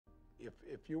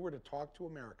if you were to talk to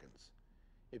Americans,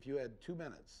 if you had 2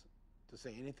 minutes to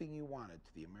say anything you wanted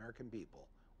to the American people,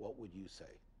 what would you say?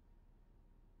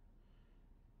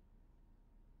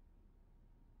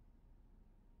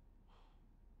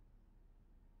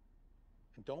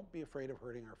 And don't be afraid of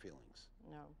hurting our feelings.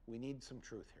 No. We need some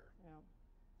truth here. Yeah.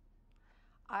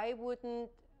 I wouldn't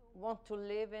want to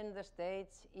live in the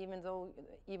States even though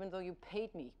you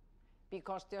paid me,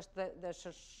 because just the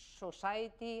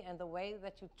society and the way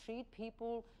that you treat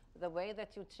people, the way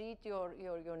that you treat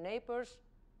your neighbors,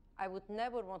 I would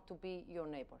never want to be your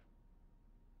neighbor.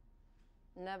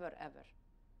 Never, ever.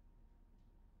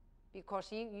 Because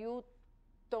you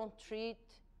don't treat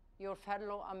your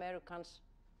fellow Americans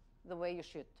the way you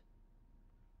should.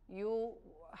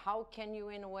 How can you,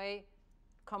 in a way,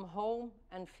 come home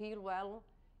and feel well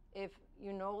if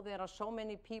you know there are so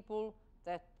many people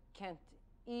that can't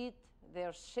eat,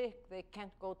 they're sick, they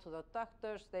can't go to the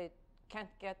doctors, they can't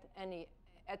get any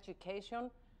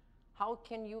education? How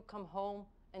can you come home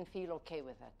and feel okay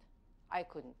with that? I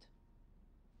couldn't.